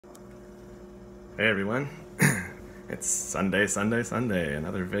Hey everyone, it's Sunday,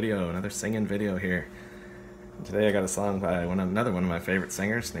 another video, another singing video here. And today I got a song by another one of my favorite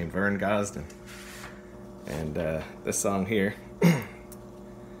singers named Vern Gosdin. And this song here,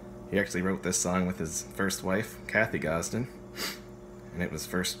 he actually wrote this song with his first wife, Cathy Gosdin. And it was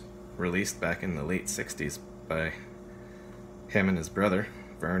first released back in the late 60s by him and his brother,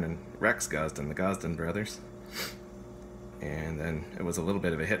 Vern and Rex Gosdin, the Gosdin brothers. And then it was a little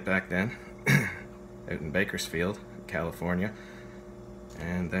bit of a hit back then. Out in Bakersfield, California.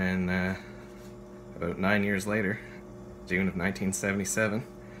 And then about 9 years later, June of 1977,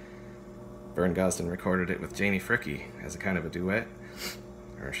 Vern Gosdin recorded it with Janie Fricke as a kind of a duet,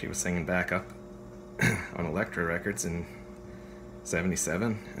 or she was singing backup on Electra Records in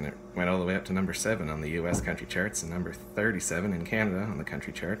 77, and it went all the way up to number 7 on the US country charts and number 37 in Canada on the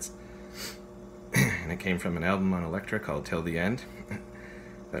country charts. And it came from an album on Electra called Till the End.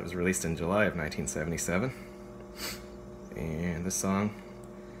 That was released in July of 1977, and this song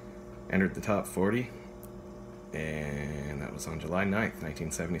entered the top 40, and that was on July 9th,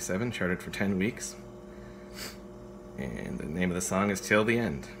 1977, charted for 10 weeks, and the name of the song is Till the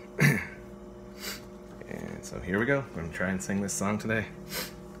End. And so here we go, I'm going to try and sing this song today.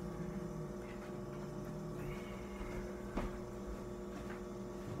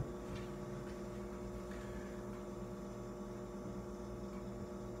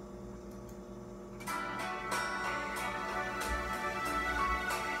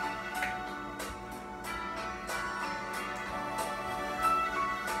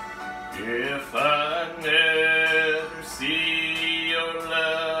 If I never see your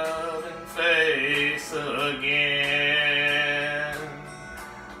loving face again,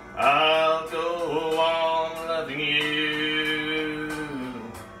 I'll go on loving you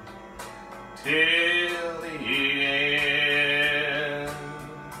till the end.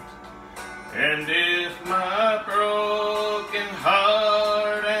 And if my broken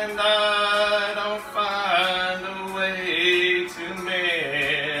heart and I don't find a way to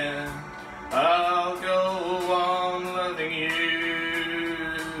mend, I'll go on loving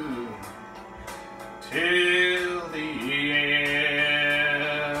you till the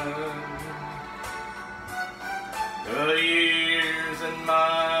end. The years and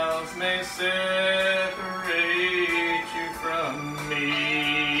miles may separate you from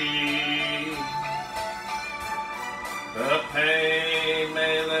me. The pain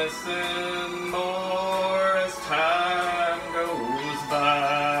may lessen more as time goes by.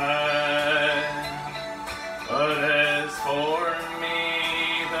 But as for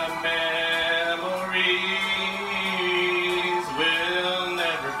me, the memories will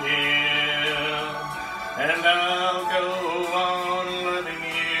never dim, and I'll go on loving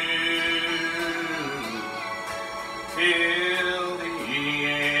you till the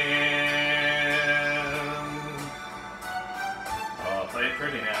end. Oh, I'll play it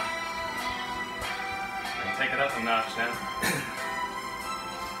pretty now. And take it up a notch now.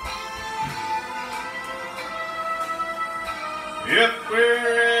 If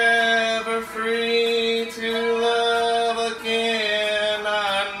we're ever free to love again,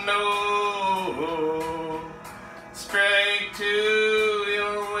 I know straight to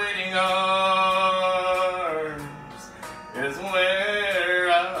your waiting arms is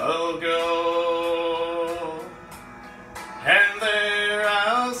where I'll go, and there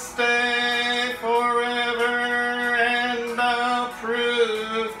I'll stay forever, and I'll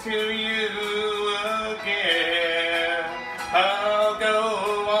prove to you again I'll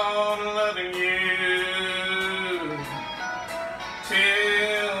go on loving you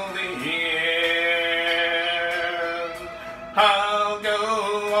till the end. I'll go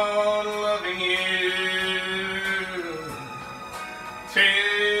on loving you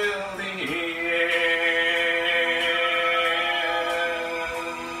till the end.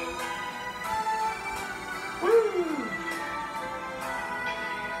 Woo!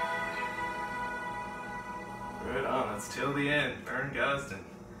 Right on, that's Till the End, Vern Gosdin.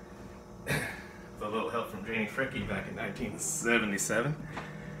 With a little help from Janie Fricke back in 1977.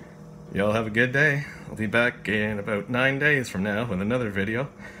 Y'all have a good day. I'll be back in about 9 days from now with another video.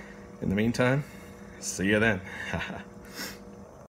 In the meantime, see you then.